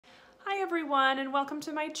Hi everyone, and welcome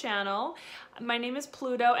to my channel. My name is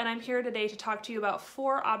Pluto and I'm here today to talk to you about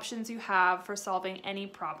 4 options you have for solving any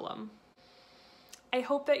problem. I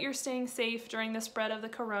hope that you're staying safe during the spread of the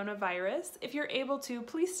coronavirus. If you're able to,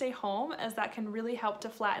 please stay home, as that can really help to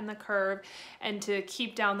flatten the curve and to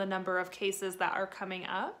keep down the number of cases that are coming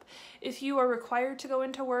up. If you are required to go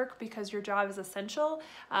into work because your job is essential,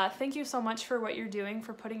 thank you so much for what you're doing,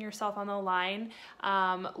 for putting yourself on the line.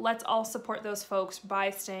 Let's all support those folks by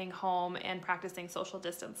staying home and practicing social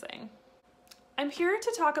distancing. I'm here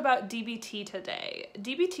to talk about DBT today.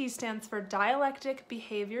 DBT stands for Dialectic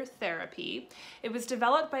Behavior Therapy. It was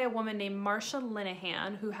developed by a woman named Marsha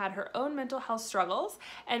Linehan, who had her own mental health struggles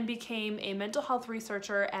and became a mental health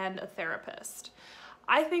researcher and a therapist.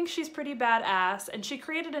 I think she's pretty badass, and she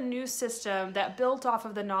created a new system that built off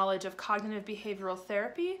of the knowledge of cognitive behavioral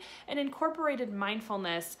therapy and incorporated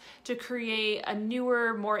mindfulness to create a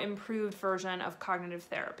newer, more improved version of cognitive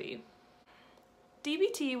therapy.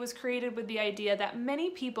 DBT was created with the idea that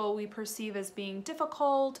many people we perceive as being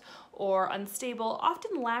difficult or unstable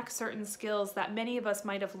often lack certain skills that many of us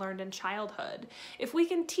might have learned in childhood. If we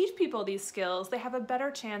can teach people these skills, they have a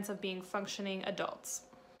better chance of being functioning adults.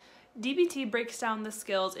 DBT breaks down the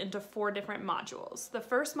skills into 4 different modules. The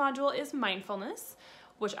first module is mindfulness,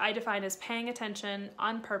 which I define as paying attention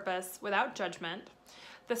on purpose without judgment.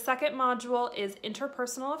 The second module is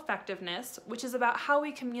interpersonal effectiveness, which is about how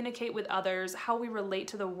we communicate with others, how we relate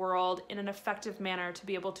to the world in an effective manner to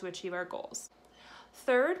be able to achieve our goals.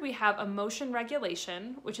 Third, we have emotion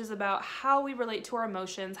regulation, which is about how we relate to our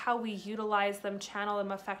emotions, how we utilize them, channel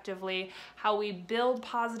them effectively, how we build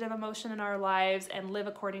positive emotion in our lives and live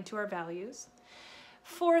according to our values.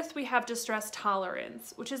 Fourth, we have distress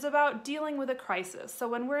tolerance, which is about dealing with a crisis. So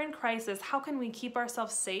when we're in crisis, how can we keep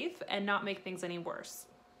ourselves safe and not make things any worse?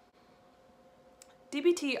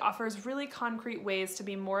 DBT offers really concrete ways to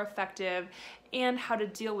be more effective and how to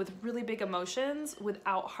deal with really big emotions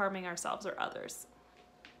without harming ourselves or others.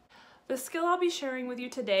 The skill I'll be sharing with you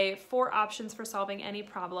today, 4 options for solving any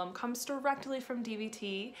problem, comes directly from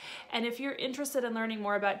DBT. And if you're interested in learning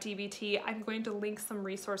more about DBT, I'm going to link some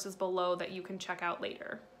resources below that you can check out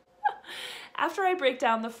later. After I break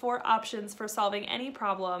down the 4 options for solving any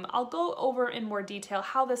problem, I'll go over in more detail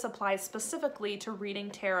how this applies specifically to reading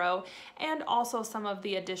tarot and also some of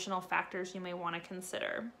the additional factors you may want to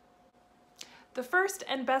consider. The first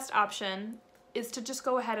and best option is to just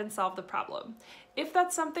go ahead and solve the problem. If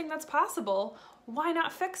that's something that's possible, why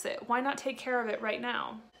not fix it? Why not take care of it right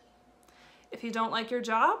now? If you don't like your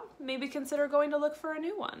job, maybe consider going to look for a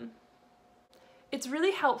new one. It's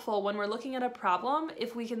really helpful when we're looking at a problem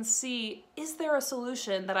if we can see, is there a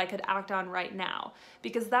solution that I could act on right now?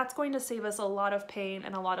 Because that's going to save us a lot of pain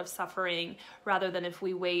and a lot of suffering, rather than if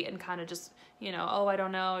we wait and kind of just, oh, I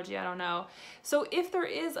don't know, gee, I don't know. So if there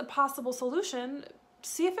is a possible solution,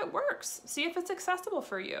 see if it works. See if it's accessible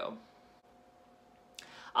for you.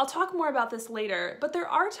 I'll talk more about this later, but there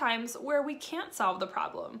are times where we can't solve the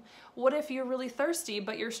problem. What if you're really thirsty,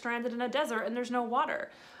 but you're stranded in a desert and there's no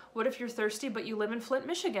water? What if you're thirsty, but you live in Flint,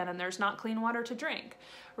 Michigan, and there's not clean water to drink,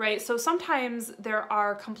 right? So sometimes there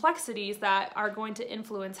are complexities that are going to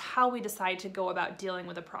influence how we decide to go about dealing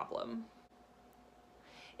with a problem.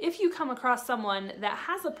 If you come across someone that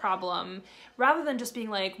has a problem, rather than just being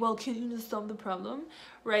like, well, can you just solve the problem,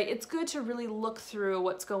 right? It's good to really look through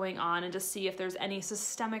what's going on and to see if there's any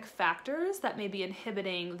systemic factors that may be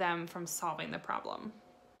inhibiting them from solving the problem.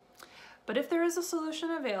 But if there is a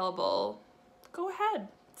solution available, go ahead.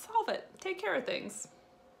 Solve it. Take care of things.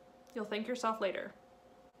 You'll thank yourself later.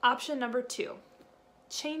 Option number 2,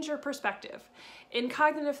 change your perspective. In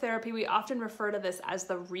cognitive therapy, we often refer to this as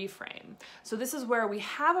the reframe. So this is where we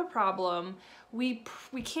have a problem, we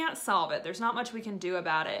can't solve it, there's not much we can do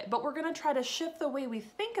about it, but we're going to try to shift the way we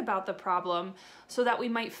think about the problem so that we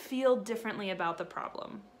might feel differently about the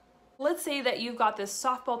problem. Let's say that you've got this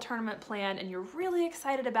softball tournament planned and you're really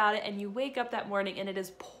excited about it, and you wake up that morning and it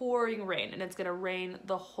is pouring rain and it's gonna rain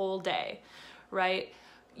the whole day, right?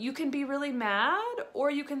 You can be really mad, or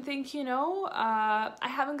you can think, I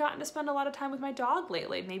haven't gotten to spend a lot of time with my dog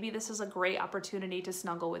lately. Maybe this is a great opportunity to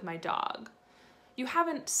snuggle with my dog. You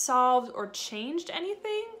haven't solved or changed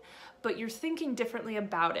anything, but you're thinking differently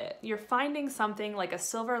about it. You're finding something like a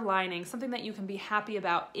silver lining, something that you can be happy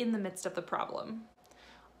about in the midst of the problem.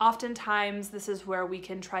 Oftentimes, this is where we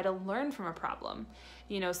can try to learn from a problem.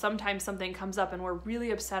 Sometimes something comes up and we're really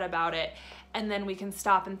upset about it, and then we can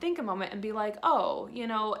stop and think a moment and be like, oh,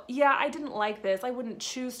 yeah, I didn't like this. I wouldn't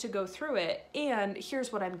choose to go through it, and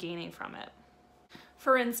here's what I'm gaining from it.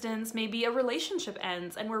 For instance, maybe a relationship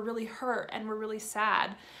ends and we're really hurt and we're really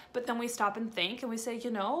sad, but then we stop and think and we say,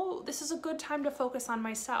 this is a good time to focus on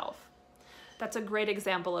myself. That's a great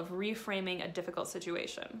example of reframing a difficult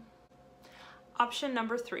situation. Option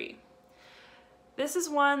number 3. This is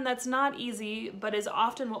one that's not easy, but is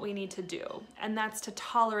often what we need to do, and that's to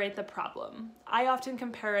tolerate the problem. I often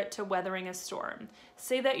compare it to weathering a storm.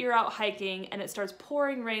 Say that you're out hiking and it starts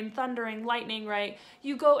pouring rain, thundering, lightning, right?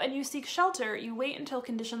 You go and you seek shelter. You wait until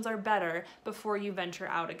conditions are better before you venture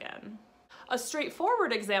out again. A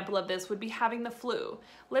straightforward example of this would be having the flu.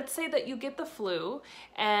 Let's say that you get the flu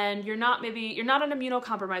and you're not an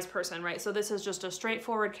immunocompromised person, right? So this is just a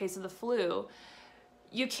straightforward case of the flu.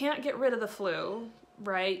 You can't get rid of the flu,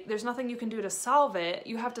 right? There's nothing you can do to solve it.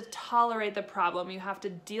 You have to tolerate the problem. You have to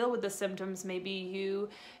deal with the symptoms. Maybe you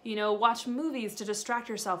watch movies to distract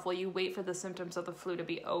yourself while you wait for the symptoms of the flu to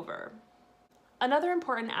be over. Another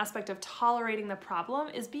important aspect of tolerating the problem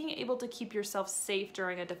is being able to keep yourself safe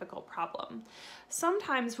during a difficult problem.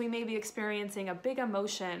 Sometimes we may be experiencing a big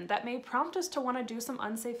emotion that may prompt us to want to do some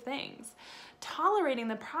unsafe things. Tolerating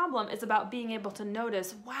the problem is about being able to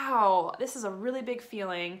notice, wow, this is a really big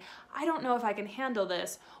feeling. I don't know if I can handle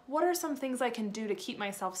this. What are some things I can do to keep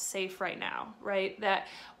myself safe right now, right? That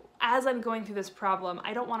as I'm going through this problem,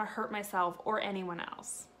 I don't want to hurt myself or anyone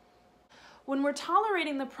else. When we're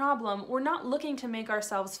tolerating the problem, we're not looking to make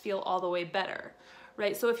ourselves feel all the way better,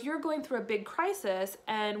 right? So if you're going through a big crisis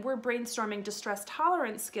and we're brainstorming distress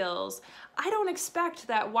tolerance skills, I don't expect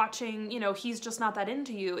that watching, He's Just Not That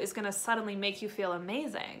Into You is going to suddenly make you feel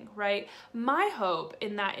amazing, right? My hope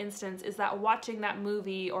in that instance is that watching that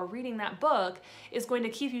movie or reading that book is going to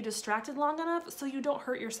keep you distracted long enough so you don't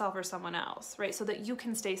hurt yourself or someone else, right? So that you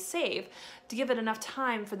can stay safe, to give it enough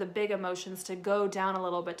time for the big emotions to go down a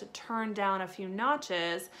little bit, to turn down a few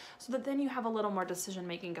notches, so that then you have a little more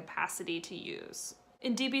decision-making capacity to use.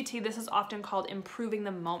 In DBT, this is often called improving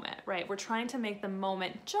the moment, right? We're trying to make the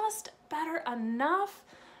moment just better enough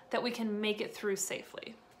that we can make it through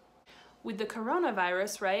safely. With the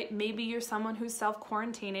coronavirus, right, maybe you're someone who's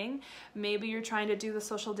self-quarantining, maybe you're trying to do the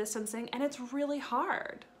social distancing, and it's really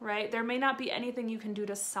hard, right? There may not be anything you can do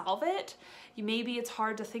to solve it. Maybe it's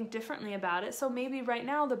hard to think differently about it, so maybe right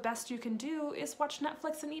now the best you can do is watch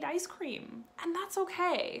Netflix and eat ice cream, and that's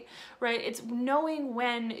okay, right? It's knowing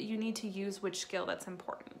when you need to use which skill that's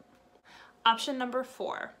important. Option number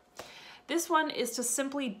 4. This one is to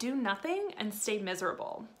simply do nothing and stay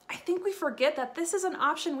miserable. I think we forget that this is an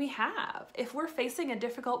option we have. If we're facing a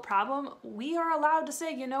difficult problem, we are allowed to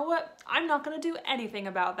say, you know what, I'm not gonna do anything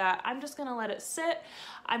about that. I'm just gonna let it sit.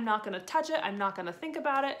 I'm not gonna touch it. I'm not gonna think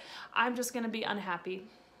about it. I'm just gonna be unhappy.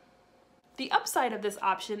 The upside of this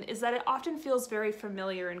option is that it often feels very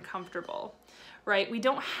familiar and comfortable, right? We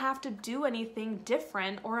don't have to do anything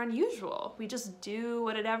different or unusual. We just do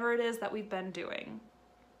whatever it is that we've been doing.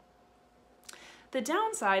 The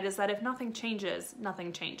downside is that if nothing changes,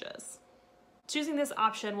 nothing changes. Choosing this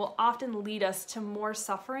option will often lead us to more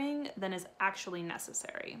suffering than is actually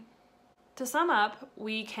necessary. To sum up,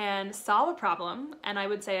 we can solve a problem, and I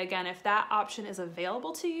would say again, if that option is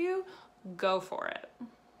available to you, go for it.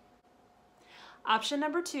 Option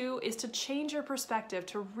number 2 is to change your perspective,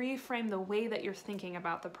 to reframe the way that you're thinking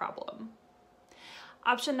about the problem.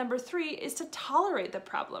 Option number 3 is to tolerate the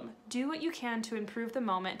problem. Do what you can to improve the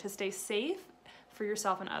moment, to stay safe for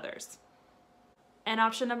yourself and others. And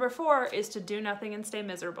option number 4 is to do nothing and stay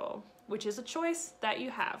miserable, which is a choice that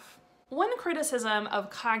you have. One criticism of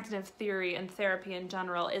cognitive theory and therapy in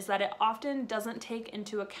general is that it often doesn't take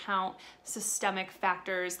into account systemic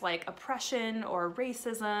factors like oppression or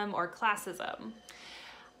racism or classism.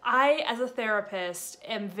 I, as a therapist,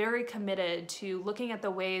 am very committed to looking at the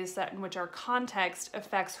ways in which our context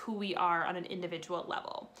affects who we are on an individual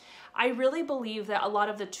level. I really believe that a lot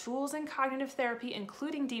of the tools in cognitive therapy,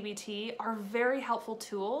 including DBT, are very helpful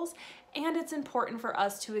tools, and it's important for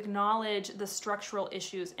us to acknowledge the structural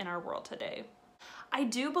issues in our world today. I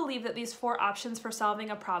do believe that these 4 options for solving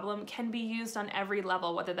a problem can be used on every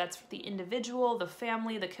level, whether that's the individual, the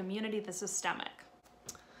family, the community, the systemic.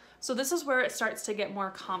 So this is where it starts to get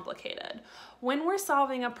more complicated. When we're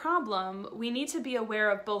solving a problem, we need to be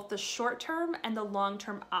aware of both the short-term and the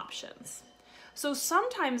long-term options. So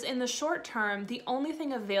sometimes in the short term, the only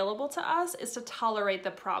thing available to us is to tolerate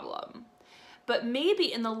the problem. But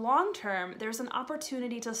maybe in the long term, there's an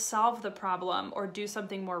opportunity to solve the problem or do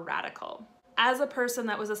something more radical. As a person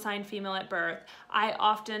that was assigned female at birth, I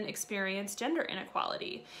often experienced gender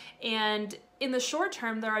inequality. And in the short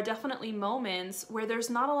term, there are definitely moments where there's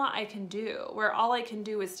not a lot I can do, where all I can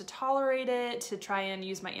do is to tolerate it, to try and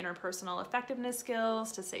use my interpersonal effectiveness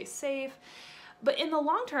skills, to stay safe. But in the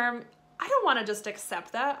long term, I don't want to just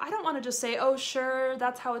accept that. I don't want to just say, oh, sure,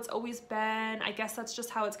 that's how it's always been. I guess that's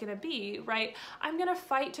just how it's going to be, right? I'm going to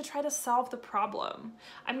fight to try to solve the problem.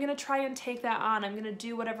 I'm going to try and take that on. I'm going to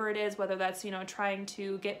do whatever it is, whether that's, trying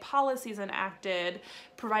to get policies enacted,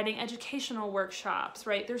 providing educational workshops,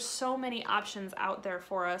 right? There's so many options out there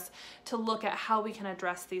for us to look at how we can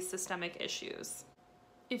address these systemic issues.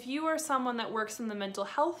 If you are someone that works in the mental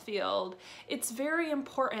health field, it's very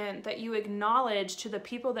important that you acknowledge to the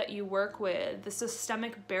people that you work with the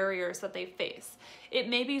systemic barriers that they face. It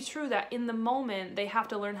may be true that in the moment they have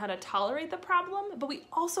to learn how to tolerate the problem, but we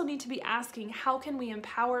also need to be asking, how can we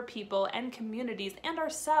empower people and communities and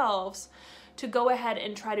ourselves to go ahead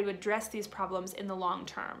and try to address these problems in the long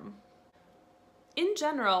term? In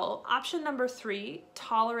general, option number 3,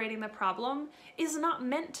 tolerating the problem, is not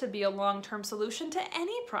meant to be a long-term solution to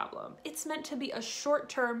any problem. It's meant to be a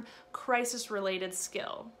short-term, crisis-related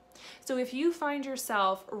skill. So if you find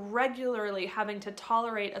yourself regularly having to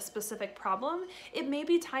tolerate a specific problem, it may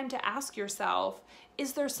be time to ask yourself,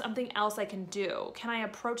 is there something else I can do? Can I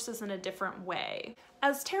approach this in a different way?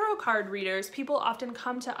 As tarot card readers, people often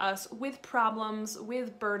come to us with problems,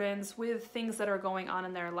 with burdens, with things that are going on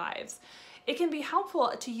in their lives. It can be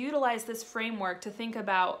helpful to utilize this framework to think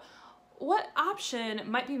about what option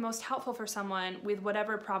might be most helpful for someone with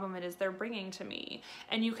whatever problem it is they're bringing to me.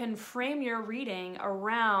 And you can frame your reading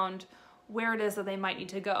around where it is that they might need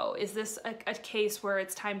to go. Is this a case where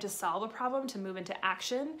it's time to solve a problem, to move into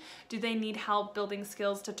action? Do they need help building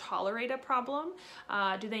skills to tolerate a problem?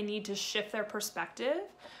 Do they need to shift their perspective?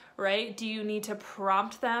 Right? Do you need to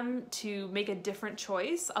prompt them to make a different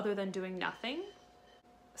choice other than doing nothing?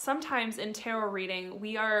 Sometimes in tarot reading,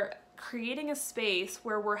 we are creating a space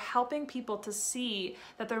where we're helping people to see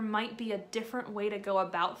that there might be a different way to go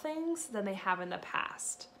about things than they have in the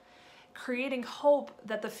past. Creating hope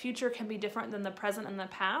that the future can be different than the present and the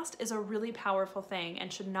past is a really powerful thing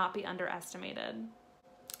and should not be underestimated.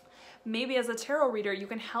 Maybe as a tarot reader, you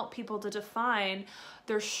can help people to define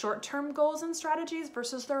their short-term goals and strategies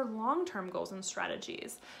versus their long-term goals and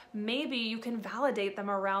strategies. Maybe you can validate them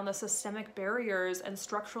around the systemic barriers and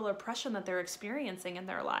structural oppression that they're experiencing in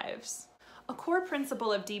their lives. A core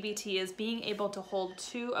principle of DBT is being able to hold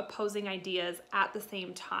 2 opposing ideas at the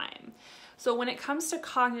same time. So when it comes to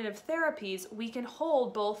cognitive therapies, we can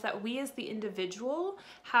hold both that we as the individual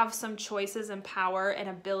have some choices and power and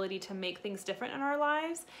ability to make things different in our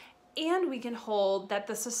lives, and we can hold that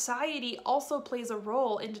the society also plays a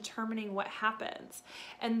role in determining what happens.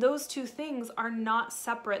 And those 2 things are not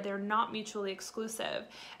separate, they're not mutually exclusive.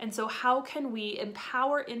 And so how can we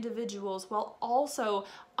empower individuals while also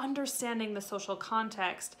understanding the social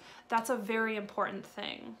context? That's a very important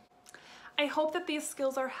thing. I hope that these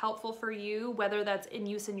skills are helpful for you, whether that's in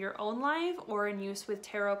use in your own life or in use with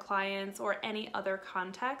tarot clients or any other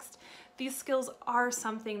context. These skills are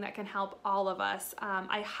something that can help all of us.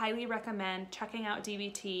 I highly recommend checking out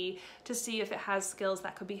DBT to see if it has skills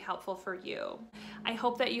that could be helpful for you. I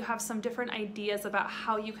hope that you have some different ideas about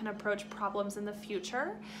how you can approach problems in the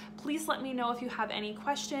future. Please let me know if you have any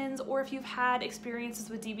questions or if you've had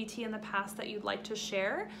experiences with DBT in the past that you'd like to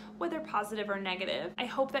share, whether positive or negative. I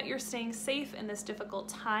hope that you're staying safe in this difficult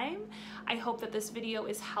time. I hope that this video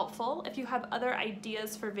is helpful. If you have other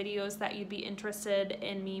ideas for videos that you'd be interested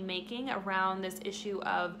in me making around this issue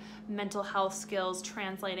of mental health skills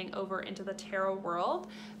translating over into the tarot world,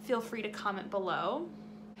 feel free to comment below.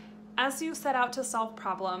 As you set out to solve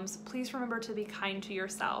problems, please remember to be kind to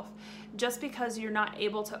yourself. Just because you're not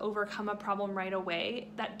able to overcome a problem right away,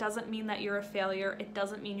 that doesn't mean that you're a failure. It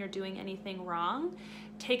doesn't mean you're doing anything wrong.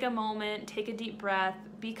 Take a moment, take a deep breath,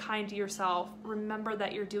 be kind to yourself, remember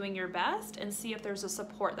that you're doing your best, and see if there's a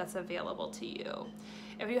support that's available to you.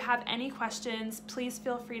 If you have any questions, please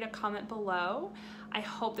feel free to comment below. I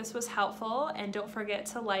hope this was helpful, and don't forget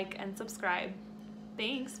to like and subscribe.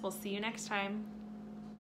 Thanks, we'll see you next time.